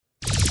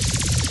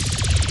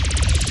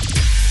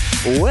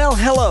Well,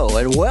 hello,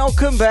 and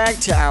welcome back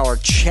to our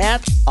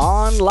chat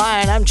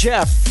online. I'm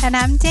Jeff. And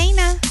I'm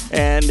Dana.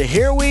 And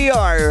here we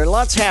are.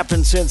 Lots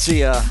happened since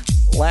the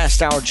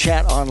last hour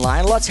chat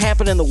online. Lots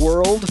happened in the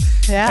world.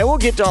 Yeah. And we'll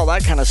get to all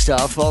that kind of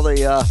stuff, all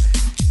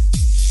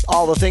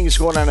the things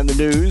going on in the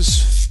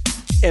news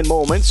in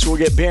moments. We'll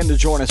get Ben to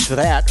join us for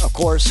that, of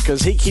course,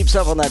 because he keeps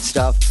up on that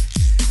stuff.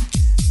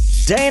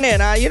 Dana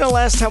and I,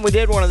 last time we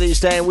did one of these,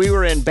 Dana, we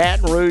were in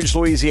Baton Rouge,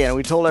 Louisiana.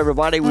 We told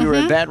everybody we were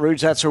in Baton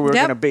Rouge. That's where we were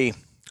going to be.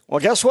 Well,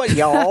 guess what,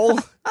 y'all?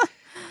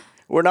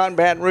 We're not in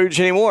Baton Rouge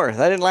anymore.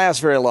 That didn't last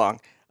very long.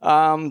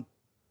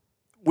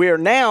 We are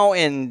now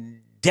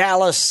in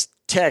Dallas,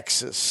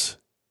 Texas.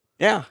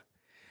 Yeah.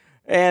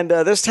 And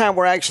this time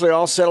we're actually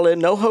all settled in.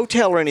 No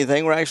hotel or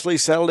anything. We're actually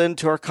settled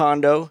into our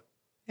condo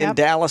in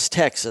Dallas,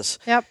 Texas.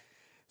 Yep.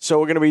 So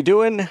we're going to be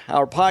doing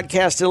our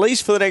podcast at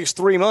least for the next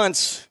 3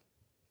 months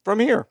from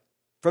here,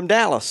 from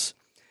Dallas.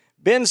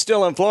 Ben's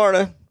still in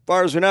Florida. As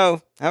far as we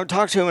know, I haven't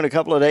talked to him in a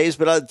couple of days,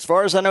 but as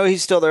far as I know,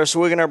 he's still there, so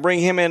we're going to bring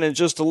him in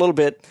just a little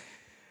bit.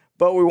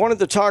 But we wanted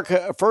to talk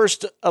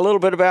first a little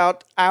bit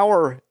about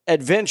our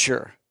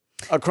adventure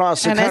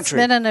across the country. And it's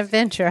been an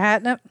adventure,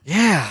 hasn't it?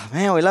 Yeah,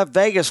 man, we left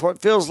Vegas what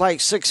feels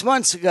like 6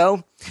 months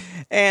ago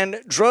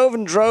and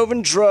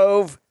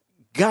drove,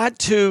 got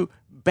to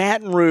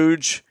Baton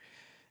Rouge,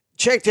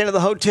 checked into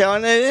the hotel,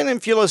 and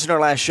if you listen to our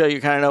last show,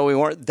 you kind of know we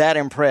weren't that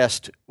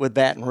impressed with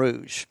Baton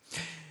Rouge.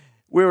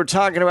 We were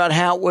talking about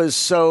how it was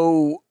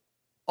so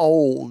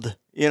old,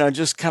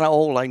 just kind of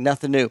old, like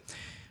nothing new.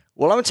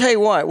 Well, I'm going to tell you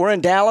what, we're in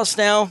Dallas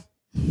now,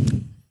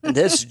 and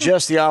this is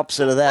just the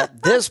opposite of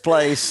that. This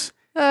place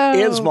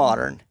is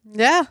modern.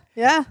 Yeah.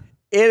 It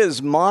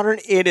is modern.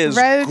 It is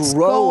Roads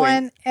growing.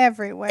 Going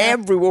everywhere.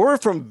 We're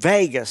from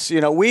Vegas.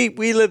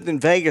 We lived in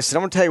Vegas, and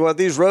I'm going to tell you what,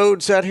 these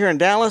roads out here in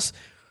Dallas,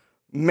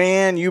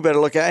 man, you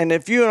better look at it. And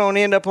if you don't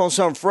end up on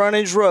some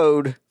frontage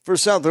road for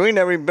something, we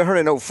never even heard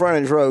of no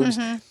frontage roads.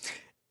 Mm-hmm.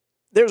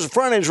 There's a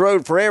frontage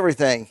road for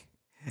everything.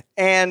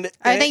 And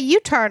a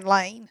U-turn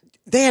lane.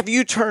 They have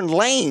U-turn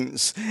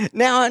lanes.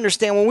 Now I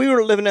understand when we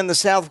were living in the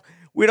South,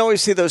 we'd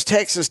always see those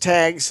Texas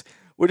tags.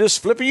 We'd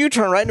just flip a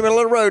U-turn right in the middle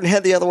of the road and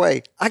head the other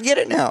way. I get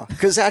it now,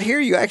 because out here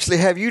you actually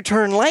have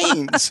U-turn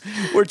lanes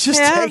where it just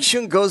takes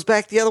you and goes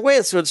back the other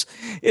way. So it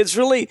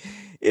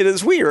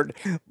is weird.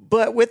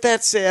 But with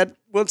that said,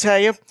 we'll tell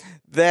you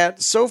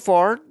that so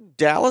far,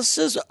 Dallas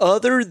is,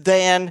 other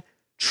than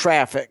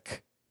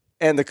traffic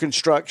and the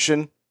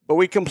construction, but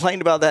we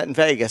complained about that in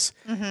Vegas.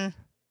 Mm-hmm.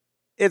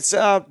 It's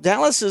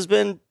Dallas has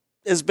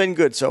been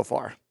good so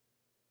far.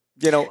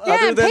 Other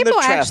than people the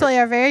traffic. Actually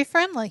are very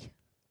friendly.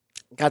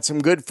 Got some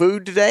good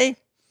food today.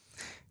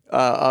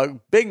 A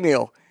big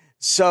meal.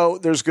 So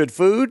there's good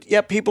food.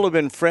 Yeah, people have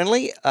been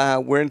friendly.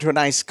 We're into a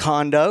nice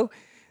condo,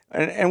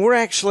 and we're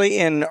actually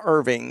in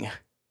Irving,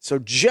 so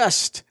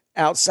just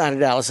outside of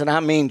Dallas, and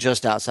I mean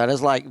just outside.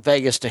 It's like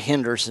Vegas to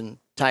Henderson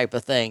type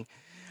of thing.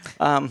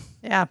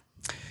 Yeah.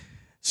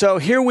 So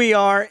here we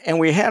are, and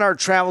we had our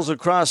travels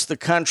across the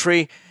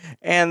country,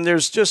 and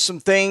there's just some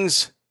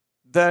things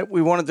that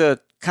we wanted to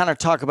kind of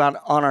talk about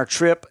on our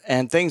trip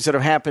and things that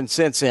have happened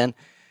since then.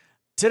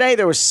 Today,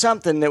 there was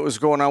something that was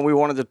going on we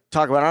wanted to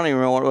talk about. I don't even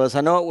know what it was.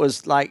 I know it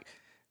was like,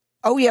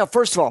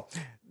 first of all,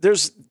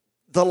 there's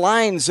the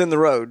lines in the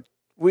road.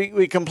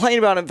 We complained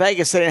about in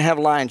Vegas they didn't have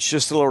lines,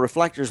 just little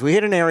reflectors. We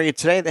hit an area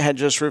today that had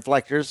just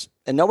reflectors,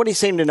 and nobody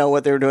seemed to know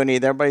what they were doing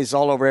either. Everybody's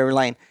all over every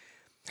lane.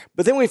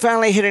 But then we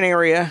finally hit an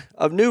area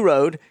of New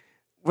Road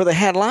where they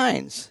had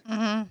lines.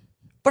 Mm-hmm.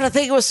 But I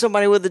think it was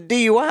somebody with a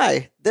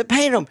DUI that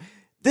painted them.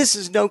 This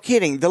is no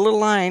kidding. The little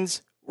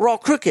lines were all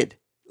crooked,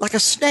 like a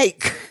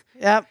snake.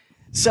 Yep.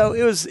 So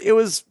it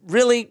was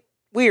really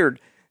weird.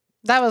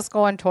 That was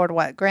going toward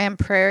what? Grand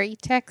Prairie,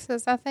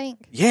 Texas, I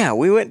think? Yeah,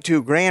 we went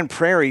to Grand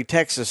Prairie,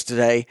 Texas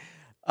today.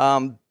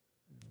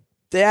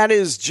 That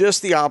is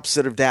just the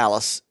opposite of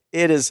Dallas.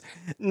 It is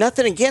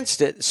nothing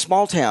against it,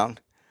 small town,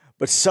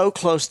 but so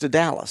close to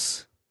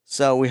Dallas.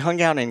 So we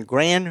hung out in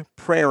Grand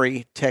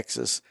Prairie,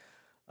 Texas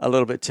a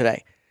little bit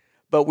today.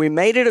 But we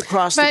made it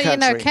across the country.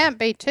 But, it can't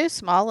be too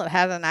small. It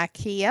had an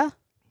IKEA.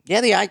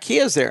 Yeah, the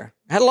IKEA's there.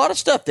 Had a lot of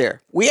stuff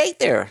there. We ate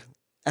there.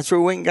 That's where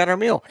we went and got our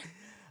meal.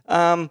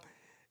 Now,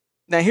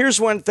 here's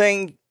one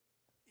thing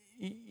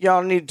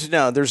y'all need to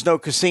know. There's no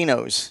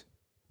casinos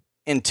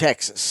in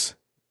Texas,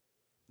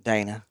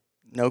 Dana.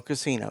 No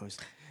casinos.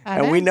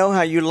 And we know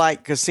how you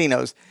like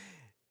casinos.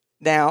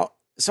 Now,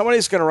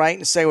 somebody's going to write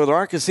and say, well, there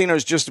are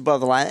casinos just above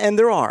the line. And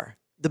there are.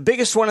 The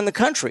biggest one in the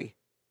country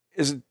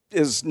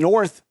is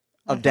north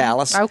of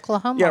Dallas.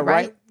 Oklahoma,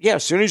 right? Yeah,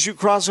 as soon as you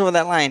cross over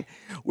that line.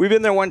 We've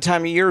been there one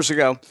time years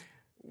ago.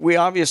 We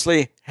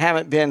obviously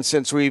haven't been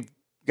since we've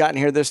gotten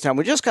here this time.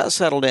 We just got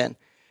settled in.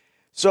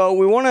 So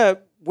we want to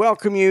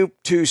welcome you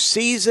to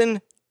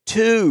Season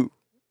 2.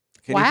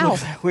 Can you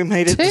believe that? We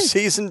made it to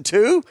Season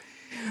 2.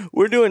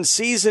 We're doing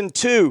Season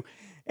 2.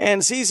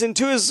 And Season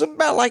 2 is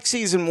about like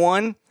Season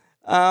 1.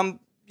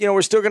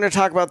 We're still going to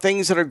talk about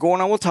things that are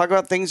going on. We'll talk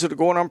about things that are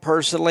going on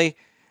personally.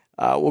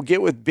 We'll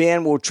get with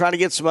Ben. We'll try to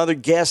get some other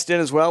guests in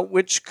as well,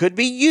 which could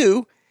be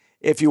you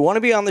if you want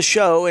to be on the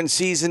show in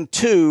season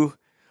 2,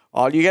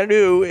 all you got to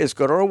do is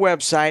go to our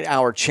website,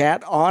 our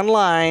chat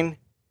online.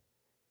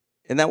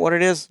 Isn't that what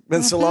it is?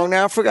 Been so long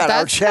now, I forgot.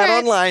 That's our chat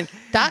correct. online.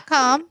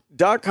 .com.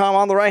 .com.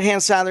 On the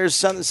right-hand side, there's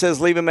something that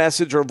says leave a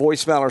message or a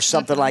voicemail or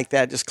something like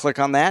that. Just click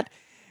on that.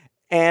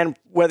 And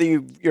whether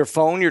your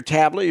phone, your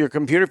tablet, your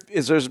computer,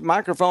 if there's a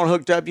microphone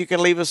hooked up, you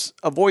can leave us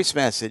a voice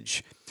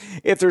message.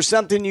 If there's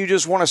something you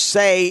just want to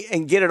say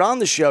and get it on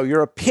the show,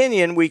 your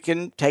opinion, we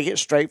can take it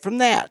straight from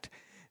that.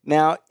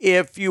 Now,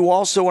 if you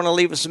also want to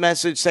leave us a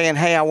message saying,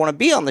 hey, I want to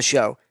be on the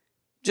show,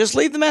 just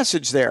leave the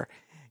message there.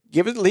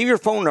 Leave your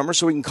phone number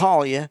so we can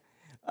call you,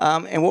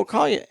 and we'll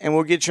call you, and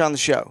we'll get you on the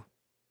show.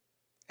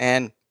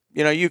 And,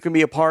 you can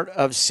be a part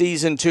of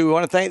season 2. We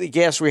want to thank the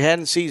guests we had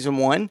in season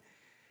 1.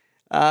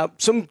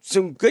 Some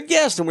good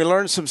guests, and we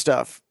learned some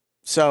stuff.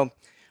 So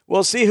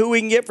we'll see who we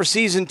can get for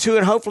season 2,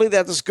 and hopefully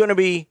that's going to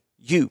be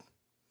you.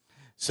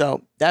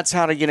 So that's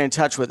how to get in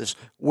touch with us.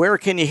 Where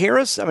can you hear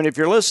us? I mean, if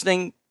you're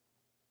listening,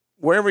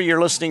 wherever you're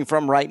listening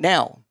from right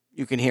now,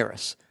 you can hear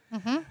us.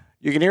 Mm-hmm.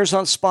 You can hear us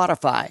on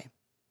Spotify.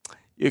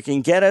 You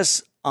can get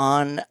us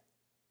on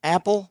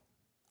Apple,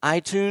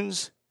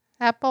 iTunes.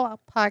 Apple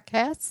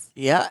Podcasts.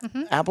 Yeah,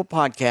 Apple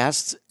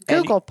Podcasts.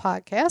 Google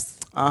Podcasts.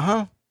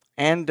 Uh-huh.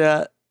 And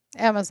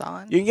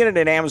Amazon. You can get it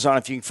at Amazon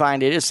if you can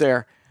find it. It's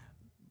there.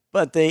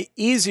 But the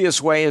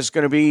easiest way is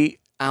going to be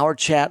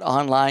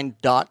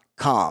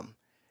ourchatonline.com.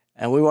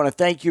 And we want to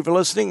thank you for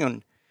listening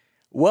and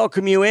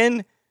welcome you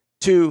in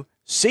to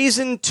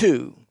season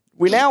 2.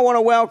 We now want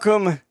to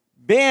welcome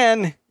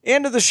Ben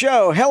into the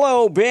show.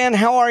 Hello, Ben.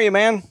 How are you,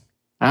 man?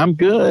 I'm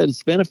good.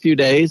 It's been a few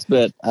days,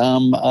 but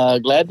I'm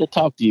glad to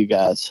talk to you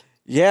guys.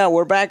 Yeah,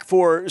 we're back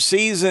for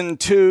season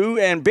 2.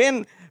 And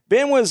Ben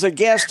was a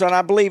guest on,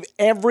 I believe,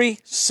 every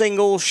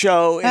single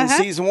show in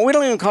season 1. We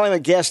don't even call him a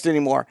guest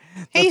anymore.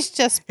 He's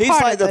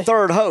like the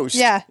third host.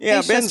 Yeah,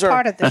 he's Ben's just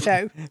part of the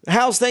show.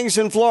 How's things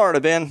in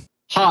Florida, Ben?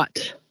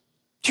 Hot.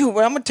 Dude,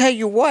 I'm going to tell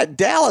you what,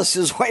 Dallas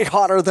is way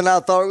hotter than I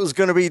thought it was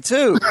going to be,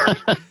 too.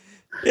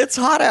 It's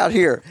hot out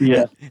here.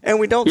 Yeah. And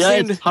we don't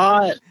seem it's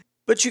hot.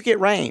 But you get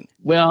rain.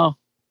 Well,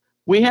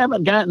 we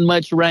haven't gotten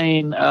much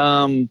rain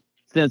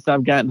since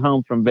I've gotten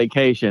home from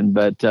vacation,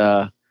 but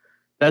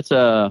that's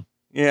a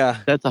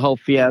whole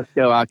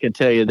fiasco, I can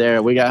tell you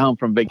there. We got home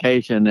from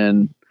vacation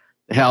and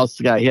the house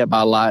got hit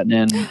by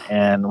lightning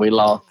and we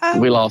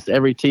lost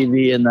every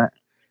TV in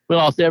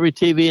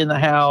the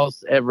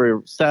house, every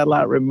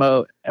satellite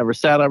remote, every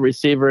satellite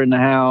receiver in the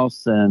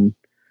house, and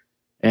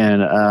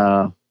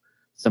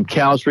some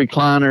couch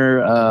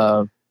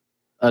recliner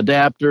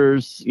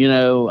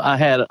adapters. I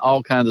had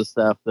all kinds of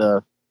stuff.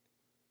 The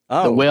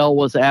well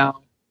was out.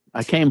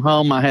 I came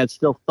home. I had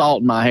still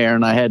salt in my hair,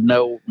 and I had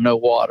no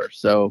water.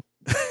 So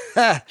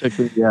that's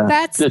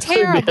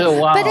terrible.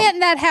 But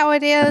isn't that how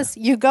it is?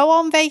 You go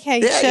on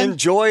vacation,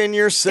 enjoying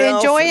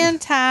yourself, enjoying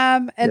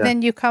time, and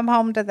then you come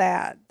home to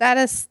that. That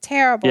is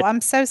terrible. Yeah. I'm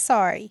so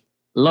sorry.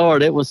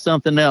 Lord, it was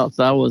something else.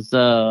 I was,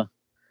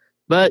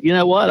 but you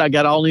know what? I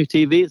got all new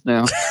TVs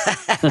now.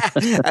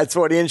 That's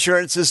what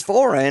insurance is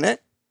for, ain't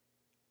it?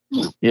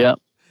 Yeah.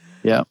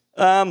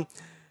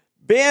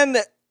 Ben,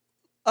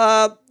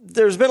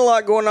 there's been a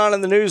lot going on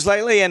in the news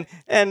lately, and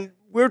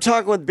we were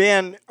talking with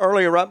Ben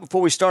earlier, right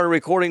before we started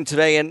recording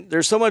today, and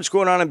there's so much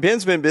going on, and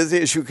Ben's been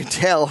busy, as you can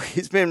tell.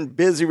 He's been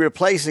busy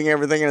replacing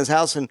everything in his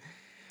house, and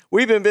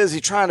we've been busy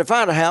trying to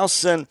find a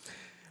house.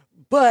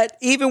 But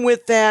even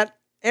with that,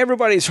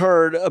 everybody's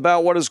heard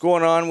about what is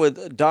going on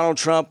with Donald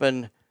Trump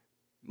and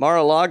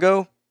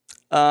Mar-a-Lago,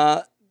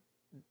 how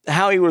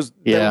he was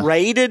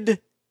raided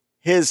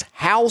his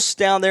house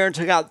down there and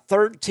took out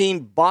 13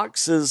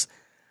 boxes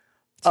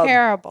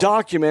of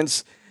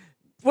documents.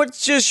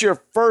 What's just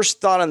your first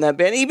thought on that,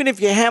 Ben? Even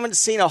if you haven't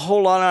seen a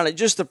whole lot on it,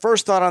 just the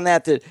first thought on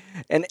that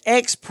an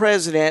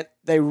ex-president,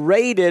 they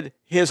raided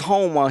his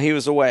home while he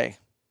was away.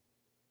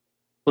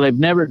 Well, they've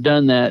never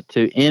done that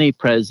to any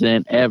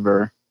president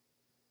ever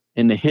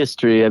in the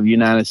history of the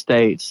United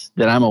States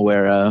that I'm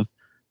aware of.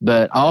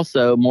 But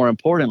also, more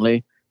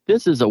importantly,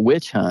 this is a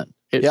witch hunt.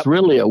 It's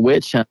really a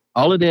witch hunt.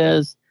 All it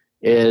is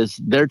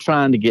they're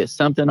trying to get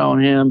something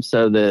on him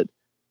so that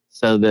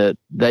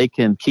they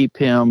can keep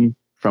him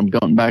from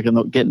getting back in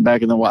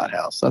the White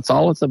House. That's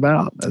all it's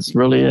about. That's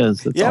really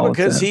is. That's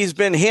because he's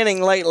been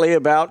hinting lately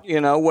about,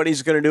 what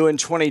he's going to do in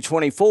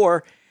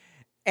 2024.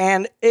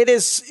 And it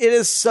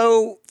is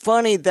so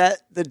funny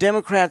that the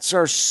Democrats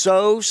are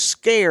so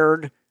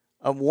scared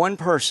of one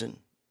person,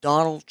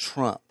 Donald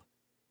Trump.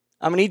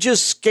 I mean, he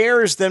just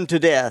scares them to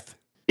death.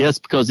 Yes,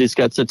 because he's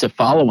got such a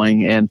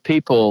following and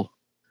people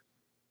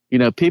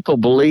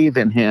believe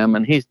in him,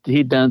 and he's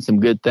done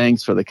some good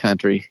things for the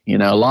country,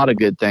 a lot of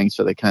good things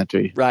for the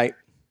country. Right.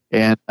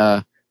 And,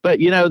 but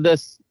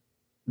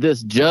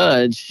this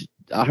judge,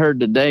 I heard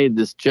today,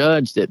 this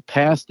judge that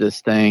passed this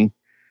thing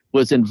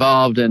was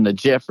involved in the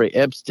Jeffrey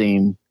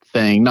Epstein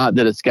thing. Not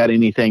that it's got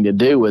anything to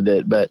do with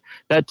it, but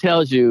that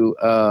tells you,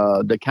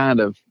 the kind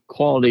of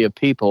quality of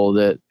people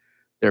that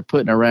they're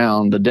putting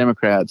around the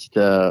Democrats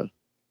to,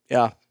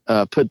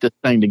 put this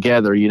thing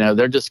together.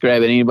 They're just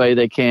grabbing anybody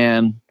they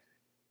can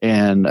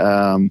and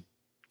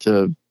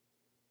to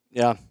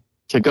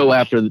go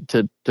after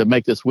to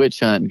make this witch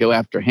hunt and go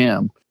after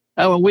him.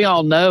 Oh, and we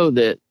all know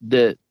that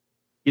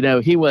he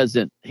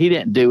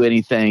didn't do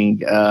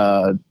anything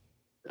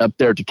up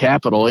there to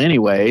Capitol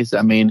anyways.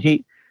 I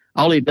mean,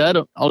 all he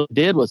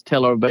did was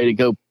tell everybody to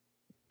go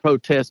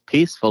protest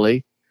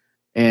peacefully.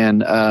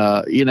 And,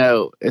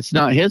 it's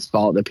not his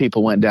fault that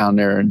people went down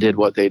there and did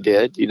what they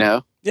did,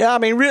 Yeah, I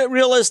mean,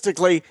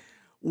 realistically,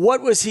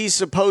 what was he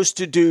supposed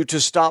to do to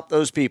stop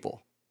those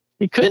people?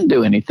 He couldn't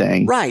do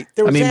anything. Right.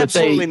 There was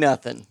absolutely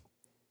nothing.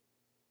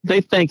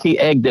 They think he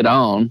egged it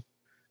on.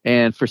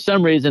 And for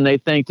some reason, they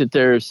think that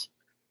there's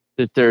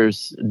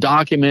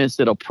documents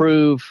that'll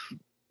prove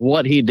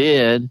what he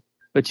did.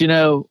 But,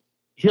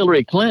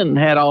 Hillary Clinton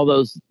had all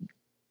those,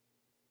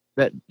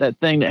 that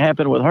thing that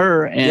happened with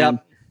her. And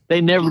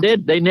they never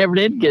did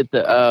get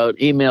the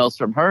emails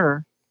from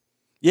her.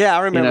 Yeah,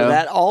 I remember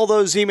that. All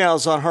those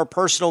emails on her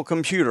personal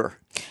computer.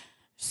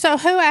 So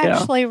who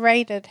actually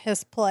raided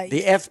his place?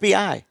 The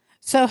FBI.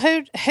 So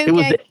who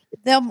gave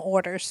them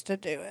orders to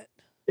do it?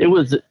 It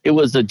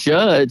was a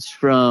judge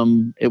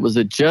from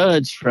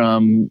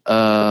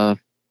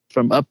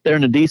up there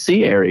in the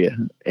DC area,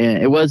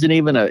 and it wasn't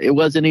even a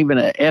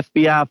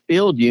FBI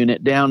field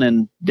unit down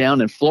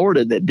in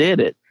Florida that did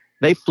it.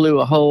 They flew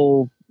a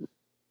whole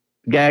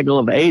gaggle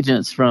of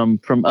agents from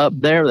up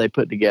there they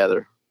put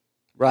together.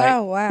 Right.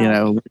 Oh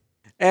wow.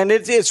 And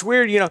it's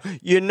weird,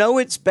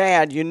 it's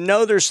bad.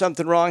 There's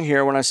something wrong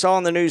here. When I saw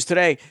on the news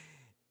today,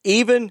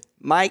 even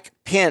Mike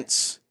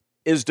Pence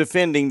is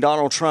defending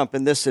Donald Trump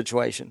in this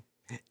situation.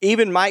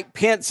 Even Mike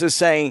Pence is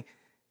saying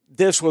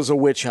this was a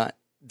witch hunt.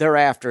 They're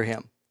after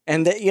him.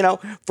 And that,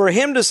 for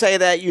him to say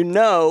that,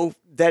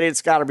 that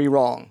it's got to be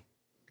wrong.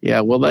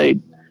 Yeah, well,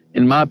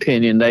 in my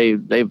opinion,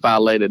 they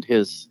violated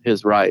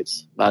his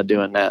rights by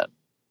doing that.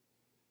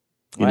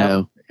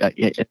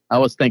 I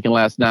was thinking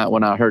last night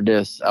when I heard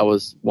this, I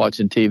was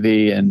watching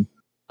TV and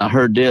I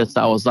heard this.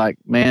 I was like,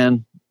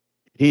 man,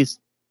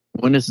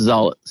 when this is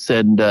all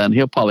said and done,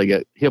 he'll probably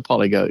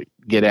go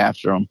get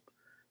after him.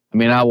 I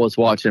mean, I was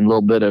watching a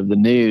little bit of the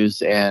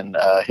news and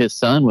his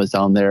son was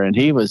on there and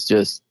he was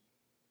just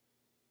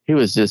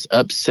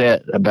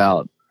upset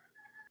about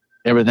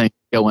everything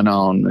going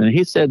on. And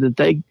he said that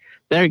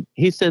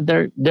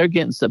they're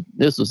getting some.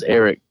 This was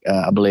Eric,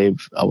 I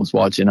believe I was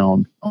watching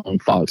on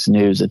Fox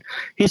News, and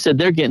he said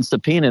they're getting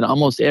subpoenaed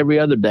almost every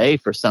other day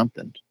for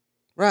something.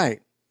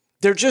 Right.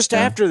 They're just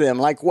after them,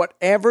 like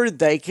whatever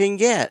they can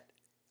get.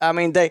 I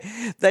mean, they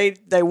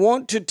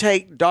want to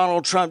take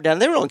Donald Trump down.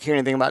 They don't care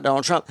anything about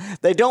Donald Trump.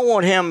 They don't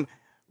want him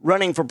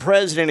running for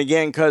president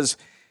again because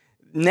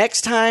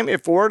next time,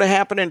 if it were to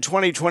happen in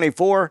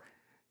 2024,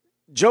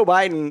 Joe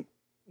Biden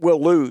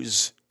will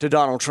lose to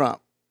Donald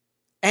Trump.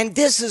 And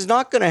this is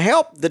not going to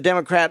help the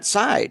Democrat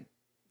side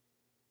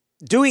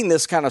doing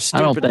this kind of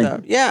stupid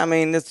stuff. Yeah, I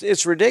mean,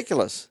 it's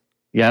ridiculous.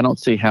 Yeah, I don't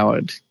see how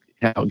it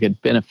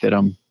could benefit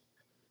them.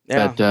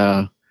 Yeah.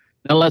 But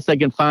unless they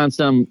can find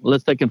some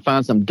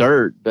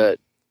dirt. But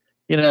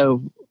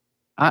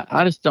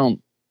I just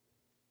don't.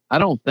 I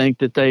don't think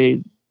that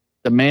the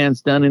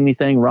man's done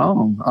anything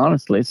wrong,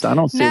 honestly. So I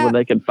don't see where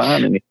they can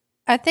find anything.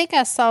 I think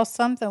I saw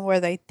something where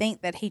they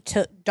think that he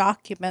took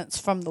documents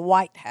from the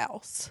White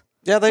House.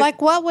 Yeah,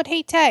 what would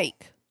he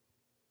take?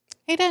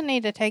 He doesn't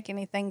need to take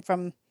anything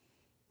from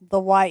the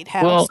White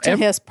House to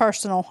his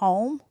personal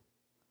home.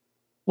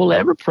 Well,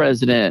 every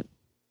president,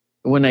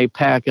 when they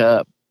pack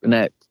up in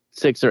that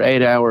 6 or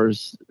 8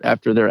 hours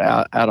after they're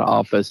out of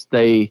office,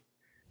 they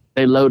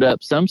load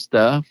up some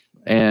stuff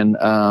and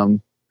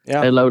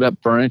they load up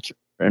furniture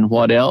and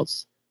what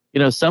else.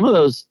 Some of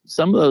those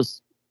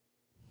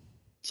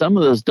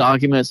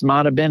documents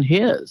might have been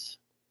his.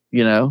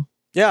 Yeah,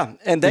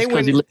 and they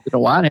went. He lived in the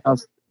White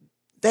House.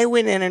 They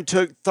went in and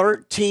took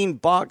 13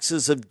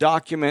 boxes of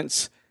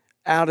documents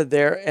out of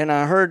there. And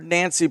I heard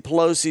Nancy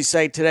Pelosi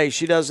say today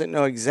she doesn't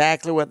know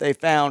exactly what they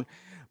found,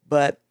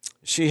 but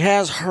she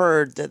has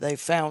heard that they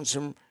found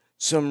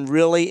some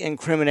really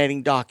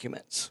incriminating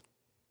documents.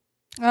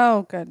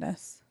 Oh,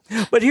 goodness.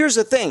 But here's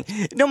the thing.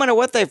 No matter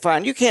what they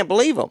find, you can't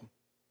believe them.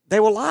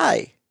 They will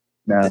lie.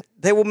 No.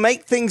 They will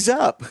make things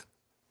up.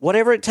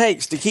 Whatever it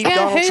takes to keep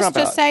Donald Trump out.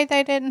 Who's to say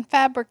they didn't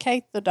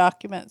fabricate the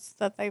documents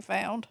that they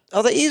found?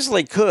 Oh, they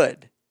easily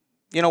could.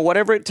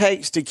 Whatever it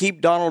takes to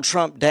keep Donald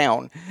Trump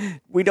down.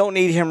 We don't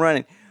need him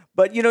running.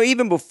 But,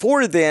 even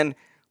before then,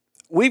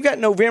 we've got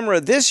November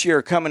of this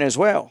year coming as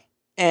well.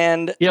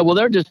 And yeah, well,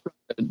 they're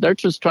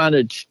just trying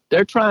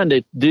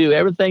to do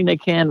everything they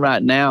can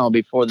right now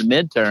before the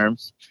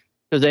midterms,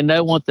 because they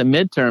know once the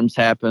midterms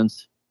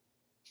happens,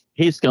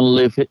 he's going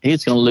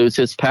to lose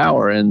his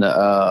power in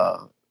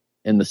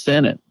the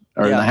Senate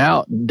or in the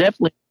House,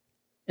 definitely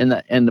in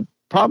the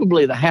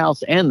probably the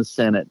House and the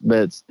Senate,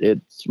 but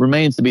it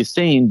remains to be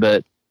seen.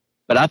 But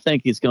I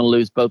think he's going to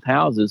lose both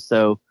houses,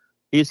 so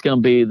he's going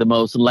to be the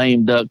most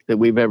lame duck that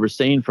we've ever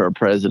seen for a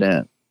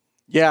president.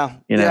 Yeah,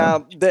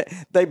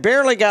 They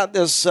barely got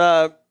this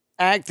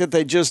act that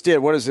they just did.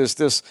 What is this?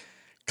 This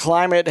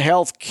climate,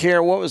 health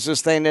care. What was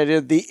this thing that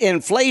did? The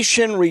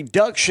Inflation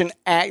Reduction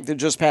Act that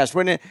just passed.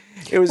 Wasn't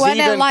it wasn't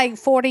it like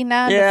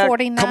 49 to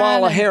 49?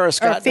 Kamala Harris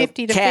got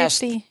 50 to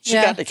 50. She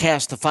got to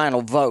cast the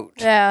final vote.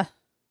 Yeah.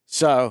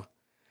 So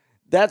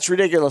that's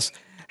ridiculous.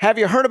 Have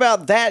you heard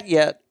about that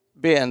yet,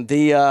 Ben?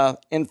 The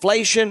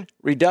Inflation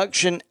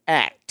Reduction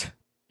Act.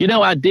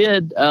 I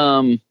did.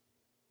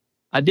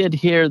 I did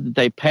hear that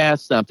they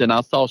passed something.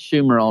 I saw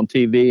Schumer on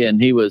TV, and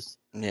he was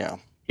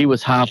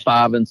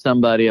high-fiving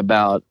somebody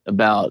about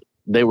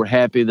they were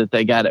happy that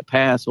they got it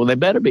passed. Well, they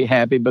better be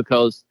happy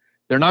because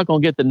they're not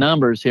going to get the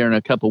numbers here in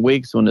a couple of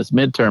weeks when this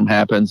midterm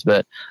happens.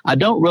 But I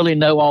don't really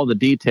know all the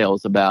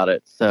details about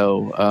it.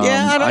 So I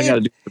got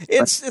to do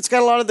it's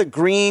got a lot of the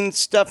green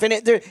stuff in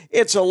it.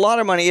 It's a lot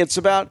of money. It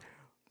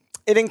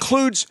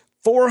includes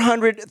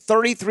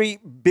 $433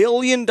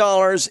 billion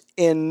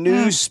in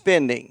new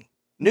spending.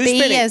 New B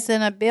spending. as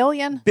in a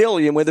billion?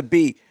 Billion with a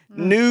B.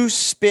 New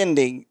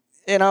spending.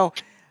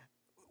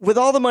 With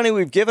all the money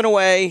we've given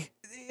away,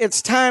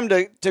 it's time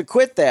to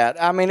quit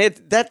that. I mean,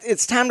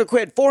 it's time to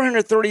quit.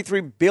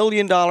 $433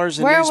 billion in Where new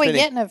spending. are we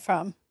getting it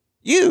from?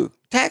 You,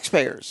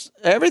 taxpayers.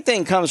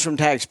 Everything comes from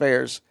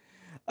taxpayers.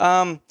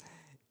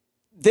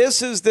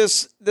 This is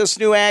this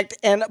new act,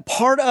 and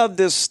part of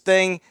this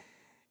thing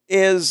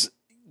is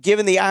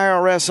giving the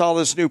IRS all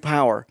this new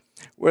power,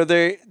 where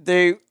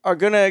they are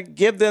going to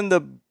give them the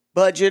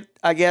budget,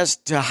 I guess,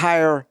 to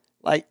hire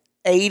like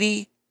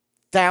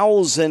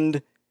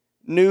 80,000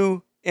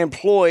 new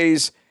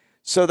employees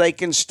so they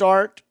can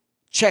start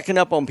checking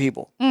up on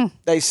people.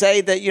 They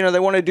say that, they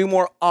want to do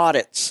more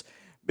audits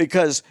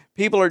because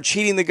people are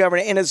cheating the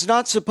government. And it's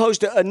not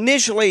supposed to.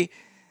 Initially,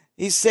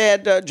 he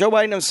said, Joe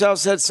Biden himself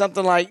said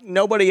something like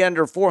nobody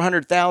under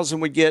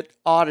 400,000 would get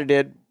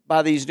audited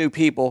by these new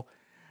people.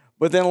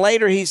 But then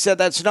later he said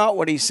that's not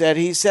what he said.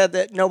 He said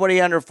that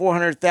nobody under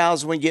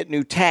 400,000 would get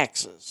new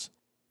taxes.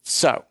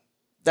 So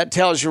that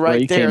tells you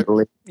right there.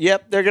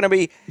 Yep, they're going to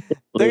be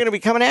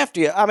coming after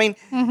you. I mean,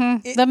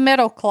 the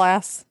middle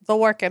class, the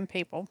working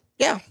people.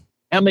 Yeah.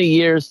 How many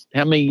years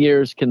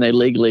can they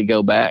legally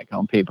go back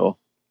on people?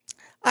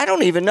 I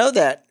don't even know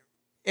that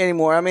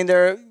anymore. I mean,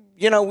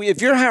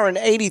 if you're hiring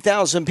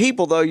 80,000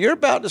 people, though, you're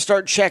about to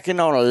start checking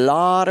on a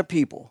lot of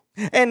people.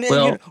 And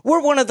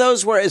we're one of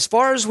those where, as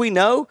far as we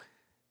know,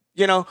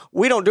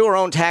 we don't do our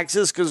own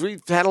taxes because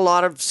we've had a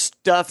lot of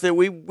stuff that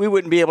we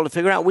wouldn't be able to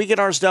figure out. We get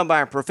ours done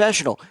by a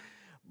professional.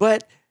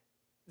 But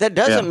that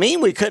doesn't mean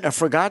we couldn't have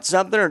forgot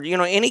something or,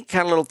 any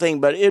kind of little thing.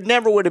 But it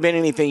never would have been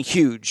anything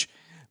huge.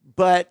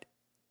 But,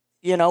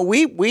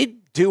 we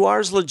do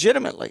ours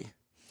legitimately.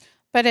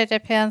 But it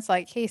depends,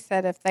 like he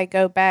said, if they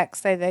go back,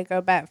 say they go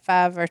back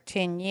 5 or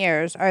 10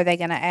 years, are they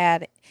going to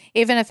add,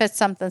 even if it's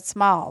something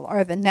small,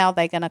 or now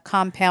they're going to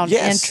compound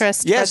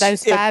interest for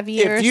those 5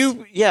 years?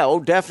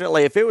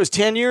 Definitely. If it was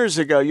 10 years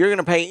ago, you're going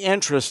to pay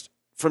interest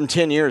from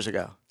 10 years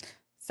ago.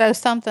 So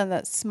something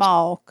that's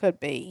small could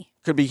be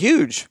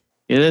huge.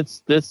 Yeah,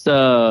 this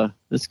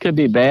could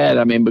be bad.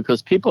 I mean,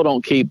 because people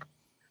don't keep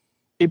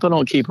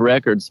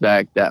records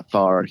back that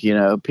far.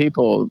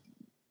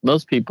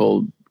 Most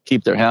people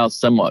keep their house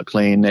somewhat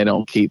clean. They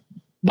don't keep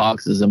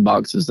boxes and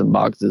boxes and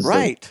boxes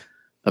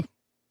of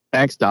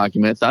tax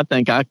documents. I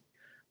think I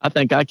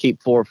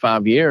keep 4 or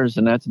 5 years,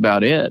 and that's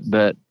about it.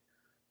 But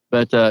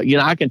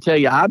I can tell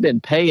you, I've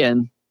been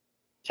paying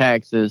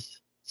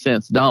taxes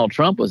since Donald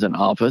Trump was in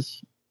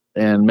office,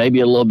 and maybe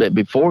a little bit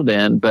before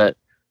then. But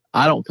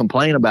I don't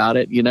complain about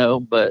it,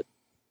 But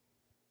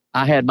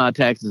I had my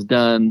taxes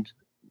done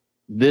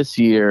this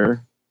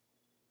year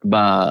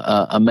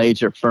by a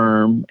major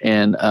firm,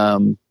 and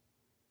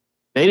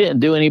they didn't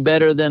do any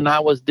better than I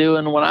was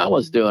doing when I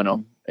was doing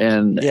them.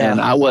 And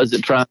I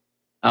wasn't trying,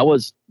 I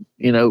was,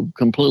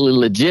 completely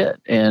legit.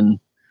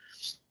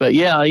 But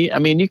yeah, I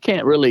mean, you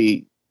can't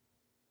really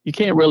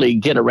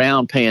get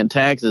around paying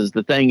taxes.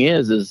 The thing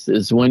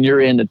is when you're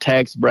in the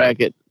tax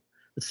bracket,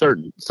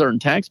 certain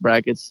tax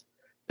brackets,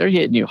 they're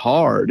hitting you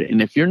hard.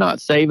 And if you're not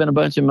saving a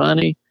bunch of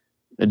money,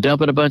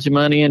 dumping a bunch of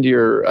money into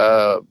your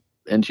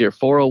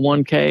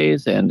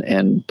 401ks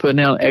and putting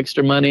out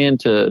extra money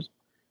into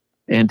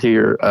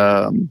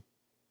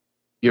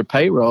your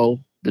payroll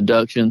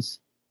deductions,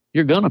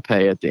 you're going to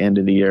pay at the end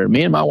of the year.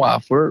 Me and my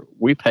wife,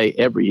 we pay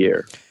every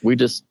year.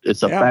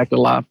 It's a fact of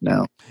life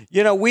now.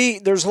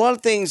 There's a lot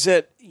of things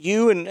that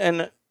you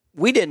and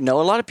we didn't know.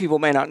 A lot of people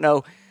may not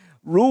know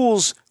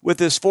rules with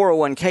this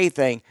 401k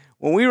thing.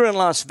 When we were in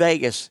Las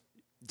Vegas,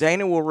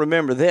 Dana will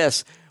remember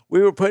this. We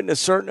were putting a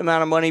certain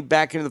amount of money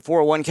back into the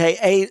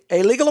 401k,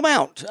 a legal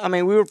amount. I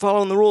mean, we were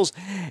following the rules.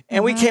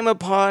 And we came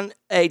upon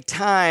a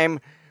time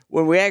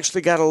when we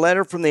actually got a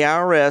letter from the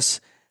IRS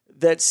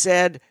that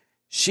said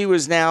it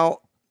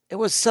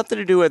was something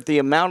to do with the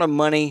amount of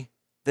money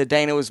that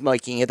Dana was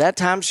making. At that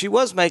time, she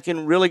was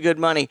making really good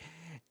money,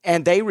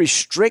 and they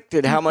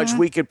restricted how much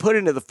we could put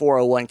into the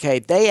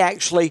 401k. They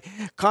actually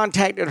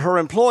contacted her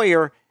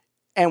employer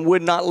and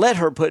would not let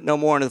her put no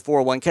more into the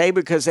 401k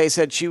because they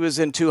said she was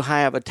in too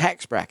high of a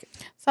tax bracket.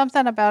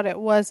 Something about it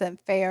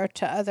wasn't fair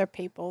to other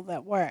people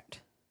that weren't.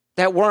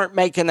 that weren't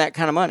making that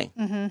kind of money.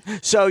 Mm-hmm.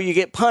 So you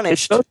get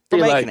punished for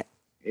making it.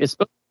 It's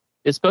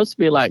supposed to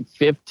be like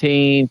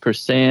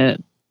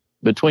 15%,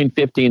 between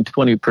 50 and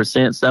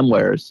 20%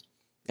 somewheres.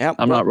 Yeah,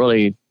 I'm not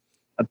really.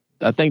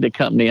 I think the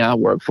company I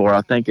work for,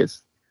 I think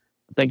it's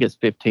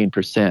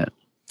 15%.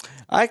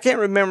 I can't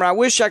remember. I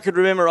wish I could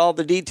remember all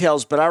the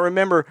details, but I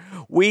remember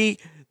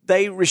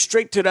they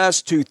restricted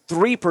us to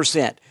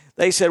 3%.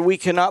 They said we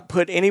cannot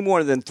put any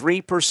more than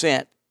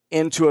 3%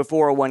 into a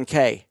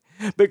 401k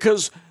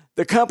because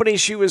the company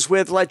she was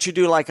with let you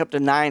do like up to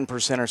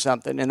 9% or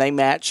something, and they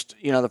matched,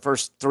 the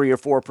first 3 or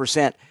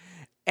 4%.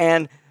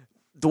 And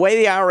the way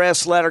the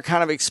IRS letter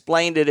kind of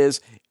explained it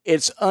is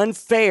it's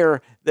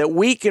unfair that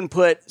we can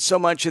put so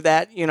much of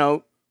that,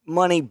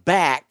 money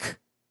back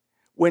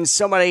when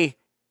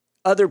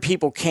other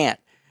people can't.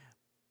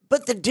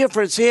 But the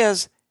difference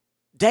is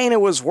Dana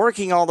was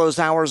working all those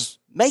hours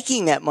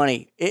making that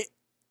money.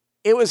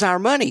 It was our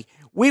money.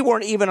 We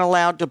weren't even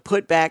allowed to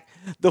put back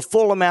the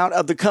full amount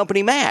of the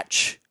company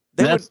match.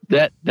 That's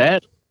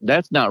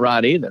not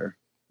right either.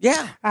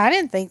 Yeah. I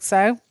didn't think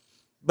so.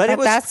 But it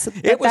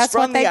was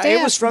from the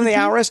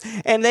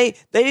IRS, and they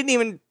didn't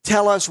even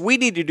tell us we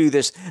need to do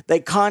this. They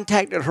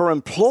contacted her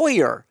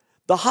employer,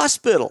 the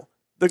hospital,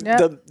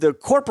 the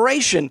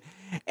corporation,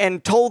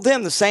 and told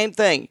them the same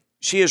thing.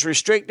 She is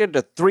restricted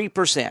to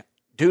 3%.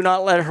 Do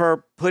not let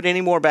her put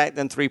any more back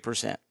than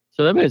 3%.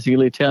 So they're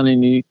basically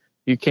telling you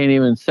can't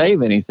even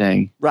save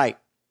anything. Right.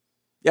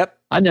 Yep.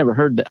 I never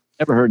heard that.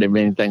 Never heard of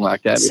anything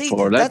like that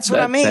before. That's what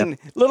I mean.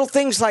 Little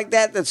things like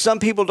that some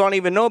people don't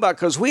even know about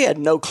because we had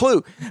no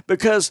clue.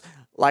 Because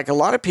like a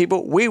lot of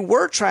people, we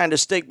were trying to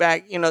stick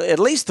back, at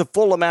least the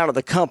full amount of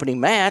the company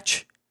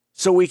match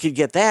so we could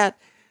get that.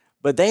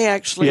 But they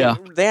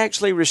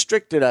actually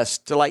restricted us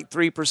to like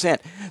 3%.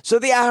 So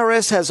the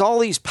IRS has all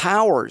these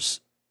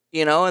powers,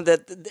 and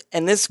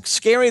it's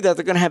scary that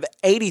they're going to have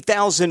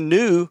 80,000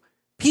 new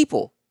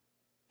people.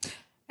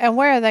 And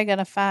where are they going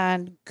to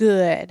find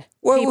good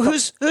people?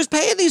 Who's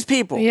paying these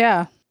people?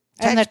 Yeah.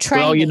 And the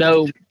training.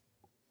 Well,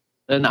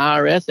 an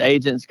IRS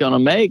agent's going to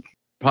make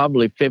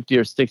probably 50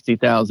 or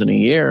 60,000 a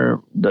year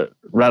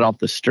right off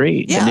the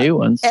street, the new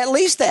ones. At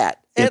least that.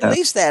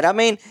 Least that. I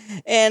mean,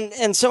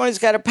 and somebody's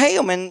got to pay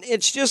them. And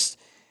it's just,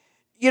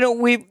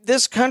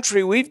 this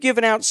country, we've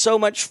given out so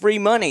much free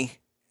money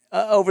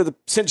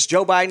since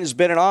Joe Biden has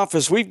been in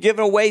office. We've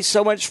given away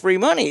so much free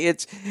money.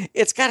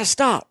 It's got to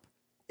stop.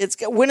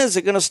 When is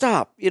it going to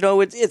stop?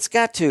 It's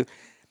got to.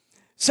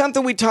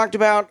 Something we talked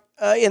about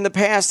in the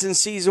past in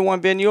season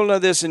 1, Ben, you'll know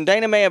this, and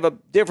Dana may have a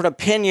different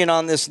opinion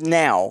on this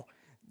now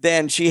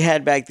than she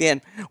had back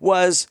then,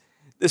 was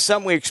this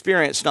something we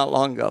experienced not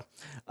long ago.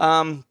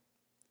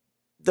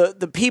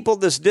 The people,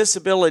 this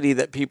disability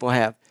that people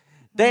have.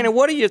 Dana,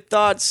 what are your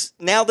thoughts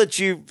now that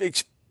you've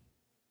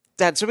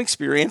had some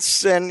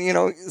experience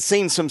and,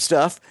 seen some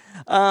stuff?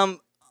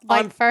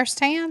 Like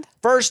firsthand?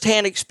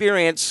 Firsthand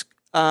experience,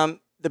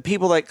 the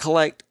people that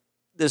collect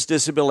this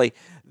disability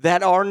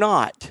that aren't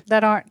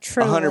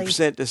truly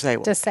 100%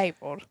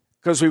 disabled.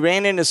 Because we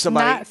ran into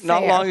somebody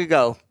not long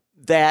ago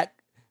that,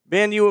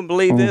 Ben, you wouldn't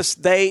believe this.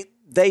 They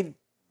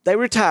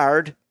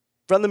retired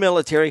from the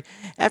military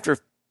after.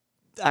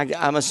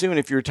 I'm assuming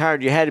if you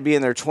retired, you had to be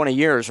in there 20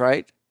 years,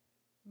 right?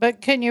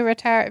 But couldn't you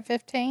retire at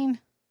 15?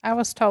 I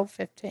was told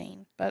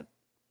 15, but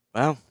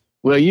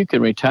well, you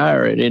can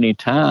retire at any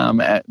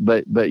time,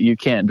 but you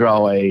can't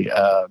draw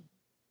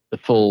the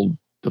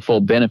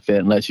full benefit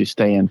unless you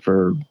stay in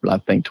for, I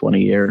think,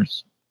 20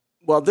 years.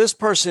 Well, this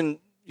person,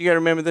 you got to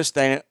remember this,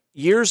 Dana,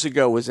 years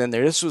ago was in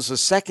there. This was the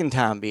second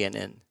time being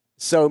in.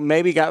 So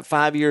maybe got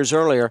 5 years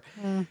earlier.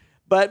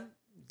 But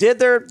did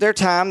their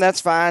time,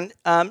 that's fine.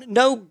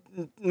 No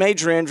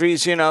major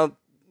injuries, they're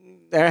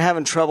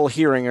having trouble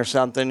hearing or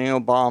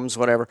something, bombs,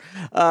 whatever.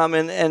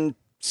 And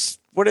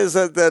what is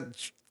that? The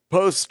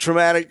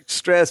post-traumatic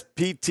stress,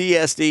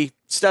 PTSD,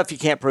 stuff you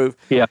can't prove.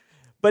 Yeah.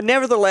 But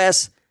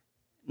nevertheless,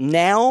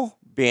 now,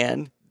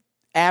 Ben,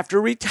 after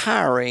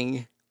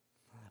retiring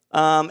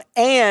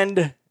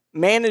and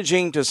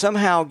managing to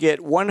somehow get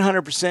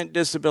 100%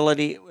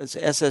 disability, it's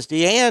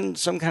SSD, and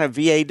some kind of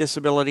VA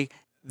disability,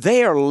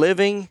 they are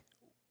living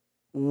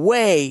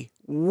way,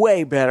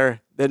 way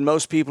better than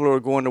most people who are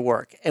going to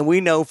work. And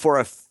we know for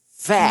a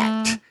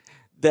fact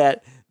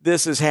that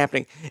this is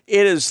happening.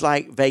 It is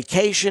like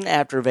vacation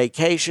after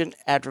vacation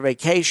after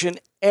vacation.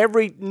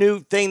 Every new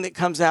thing that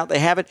comes out, they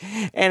have it.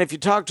 And if you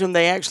talk to them,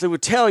 they actually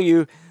would tell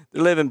you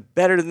they're living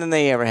better than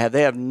they ever have.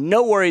 They have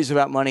no worries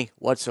about money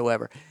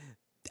whatsoever.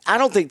 I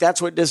don't think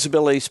that's what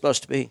disability is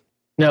supposed to be.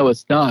 No,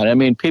 it's not. I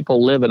mean,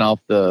 people living off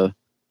the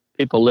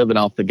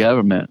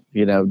government,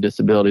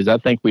 disabilities. I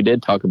think we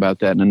did talk about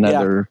that in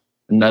another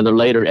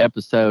later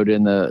episode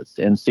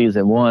in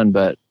season 1.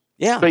 But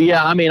yeah,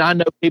 I mean, I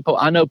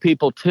know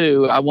people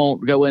too. I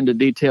won't go into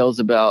details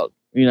about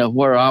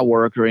where I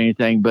work or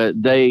anything, but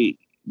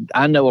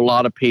I know a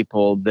lot of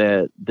people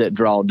that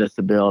draw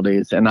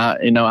disabilities, and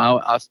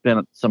I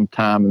spent some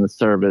time in the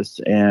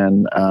service,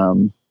 and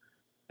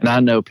I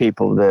know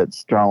people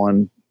that's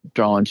drawing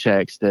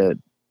checks that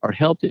are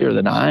healthier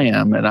than I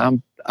am,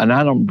 and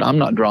I'm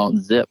not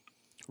drawing zip.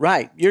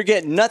 Right. You're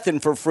getting nothing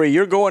for free.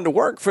 You're going to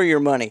work for your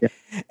money. Yeah.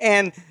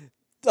 And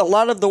a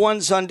lot of the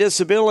ones on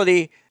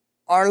disability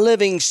are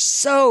living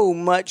so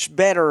much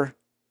better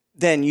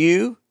than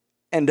you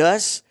and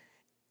us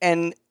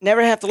and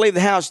never have to leave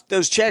the house.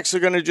 Those checks are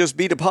going to just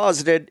be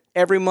deposited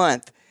every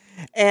month.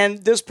 And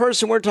this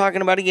person we're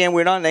talking about, again,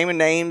 we're not naming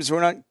names. We're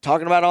not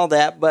talking about all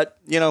that. But,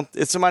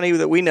 it's somebody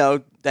that we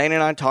know, Dana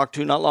and I talked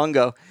to not long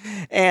ago.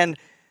 And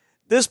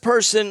this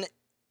person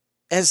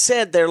has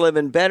said they're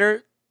living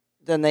better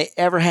than they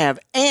ever have.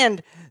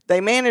 And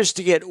they managed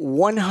to get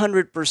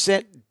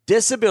 100%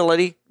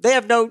 disability. They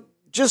have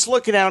just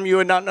looking at them, you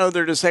would not know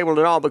they're disabled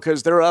at all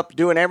because they're up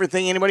doing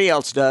everything anybody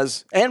else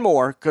does and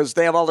more because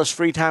they have all this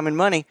free time and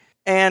money.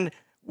 And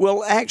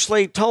Will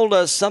actually told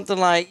us something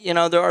like,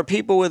 there are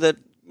people with it,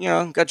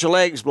 got your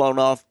legs blown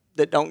off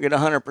that don't get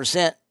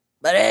 100%.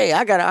 But hey,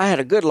 I had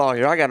a good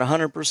lawyer. I got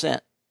 100%.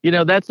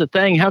 That's the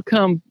thing. How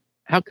come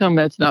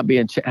that's not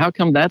being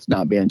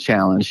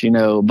challenged?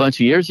 A bunch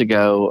of years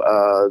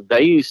ago,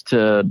 they used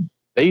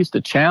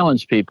to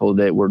challenge people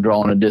that were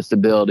drawing a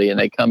disability,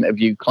 and if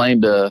you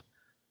claimed a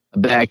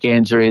back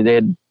injury,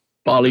 they'd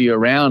follow you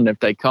around. If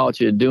they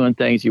caught you doing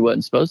things you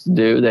wasn't supposed to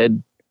do,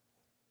 they'd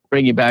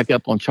bring you back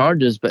up on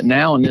charges. But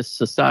now in this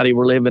society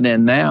we're living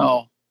in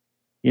now,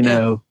 they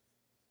don't.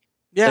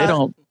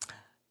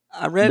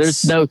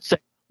 There's no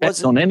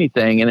checks on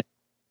anything, and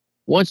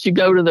once you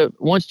go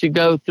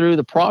through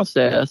the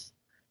process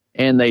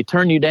and they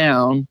turn you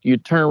down, you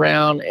turn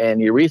around and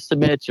you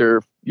resubmit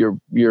your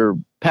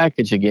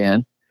package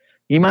again.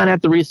 You might have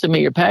to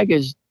resubmit your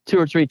package 2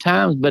 or 3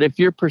 times, but if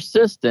you're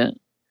persistent,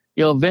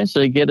 you'll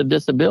eventually get a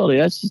disability.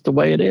 That's just the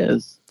way it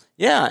is.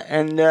 Yeah,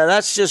 and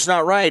that's just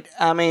not right.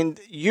 I mean,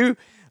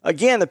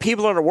 the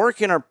people that are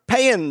working are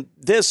paying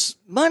this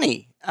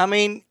money. I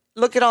mean,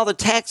 look at all the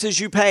taxes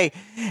you pay.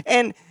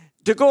 And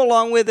to go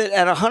along with it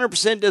at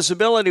 100%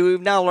 disability,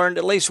 we've now learned,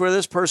 at least where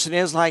this person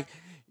is, like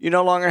you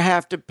no longer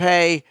have to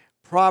pay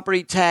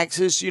property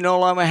taxes. You no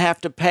longer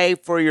have to pay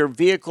for your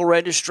vehicle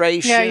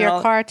registration. Yeah,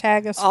 your car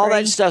tag is free. All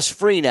that stuff's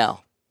free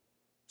now.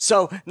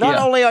 So not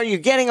only are you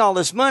getting all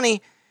this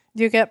money,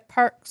 you get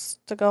perks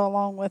to go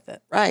along with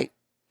it. Right.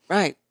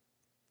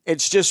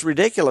 It's just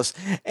ridiculous.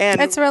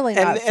 And it's really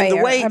not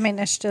fair.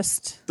 It's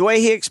just... The way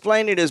he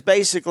explained it is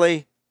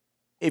basically,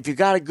 if you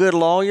got a good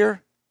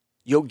lawyer,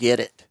 you'll get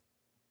it.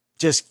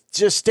 Just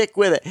stick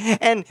with it.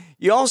 And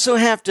you also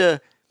have to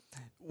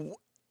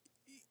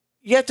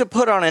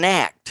put on an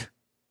act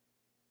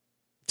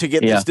to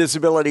get this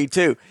disability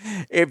too.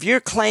 If you're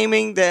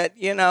claiming that,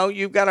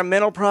 you've got a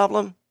mental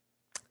problem,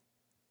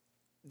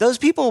 those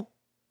people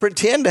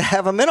pretend to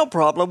have a mental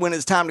problem when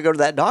it's time to go to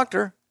that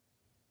doctor.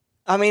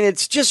 I mean,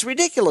 it's just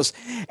ridiculous.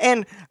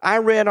 And I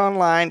read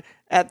online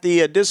at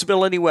the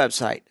disability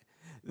website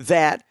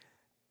that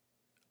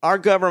our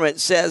government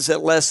says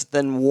that less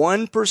than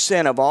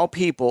 1% of all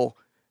people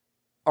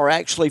are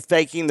actually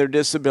faking their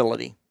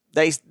disability.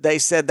 They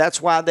said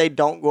that's why they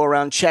don't go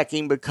around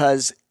checking,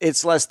 because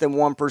it's less than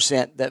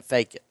 1% that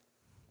fake it.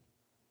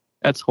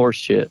 That's horse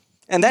shit.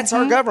 And that's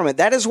our government.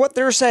 That is what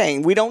they're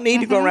saying. We don't need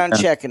to go around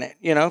checking it,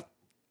 Yeah.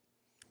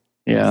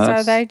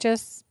 So they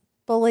just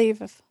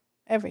believe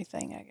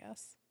everything, I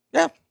guess.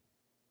 Yeah.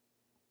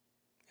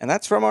 And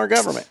that's from our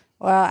government.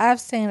 Well, I've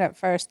seen it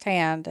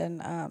firsthand,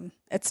 and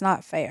it's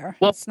not fair.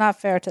 Well, it's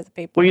not fair to the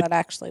people that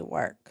actually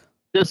work.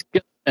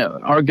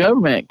 Our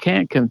government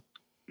can't.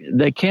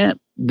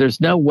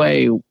 There's no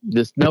way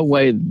this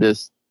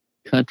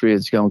country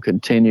is going to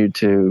continue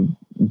to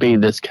be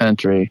this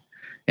country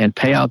and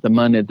pay out the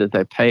money that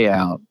they pay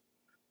out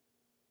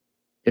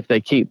if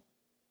they keep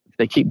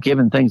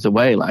giving things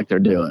away like they're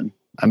doing.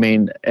 I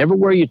mean,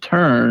 everywhere you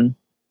turn,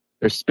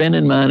 they're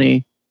spending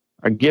money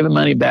or giving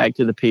money back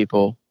to the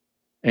people,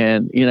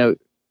 and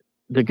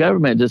the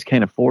government just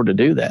can't afford to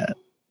do that.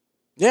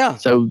 Yeah.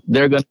 So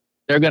they're going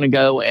to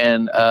go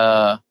and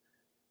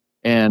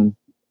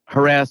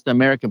harass the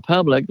American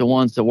public, the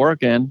ones that are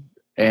working,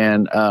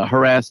 and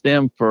harass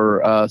them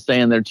for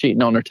saying they're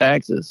cheating on their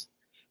taxes.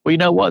 Well, you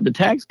know what? The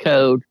tax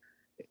code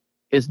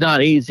is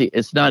not easy.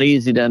 It's not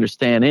easy to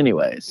understand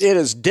anyways. It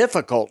is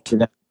difficult.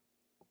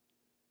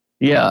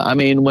 Yeah. I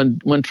mean,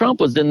 when Trump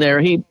was in there,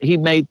 he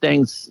made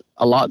things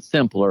a lot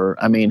simpler.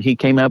 I mean, he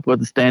came up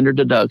with a standard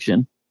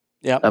deduction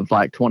of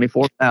like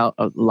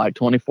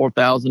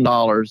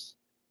 $24,000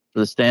 for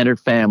the standard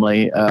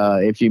family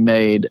if you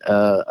made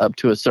up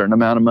to a certain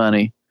amount of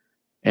money.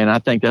 And I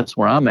think that's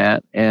where I'm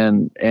at.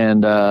 And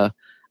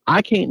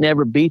I can't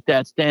never beat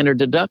that standard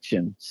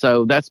deduction.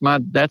 So that's my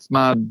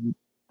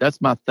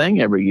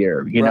thing every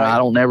year. Right. I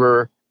don't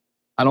never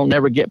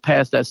get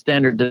past that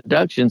standard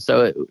deduction.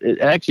 So it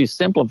actually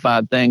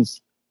simplified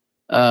things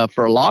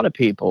for a lot of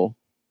people,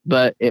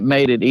 but it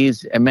made it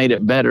easy. It made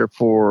it better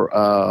for,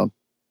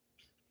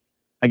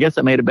 I guess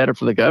it made it better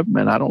for the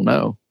government. I don't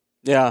know.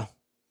 Yeah.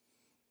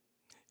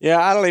 Yeah,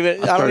 I don't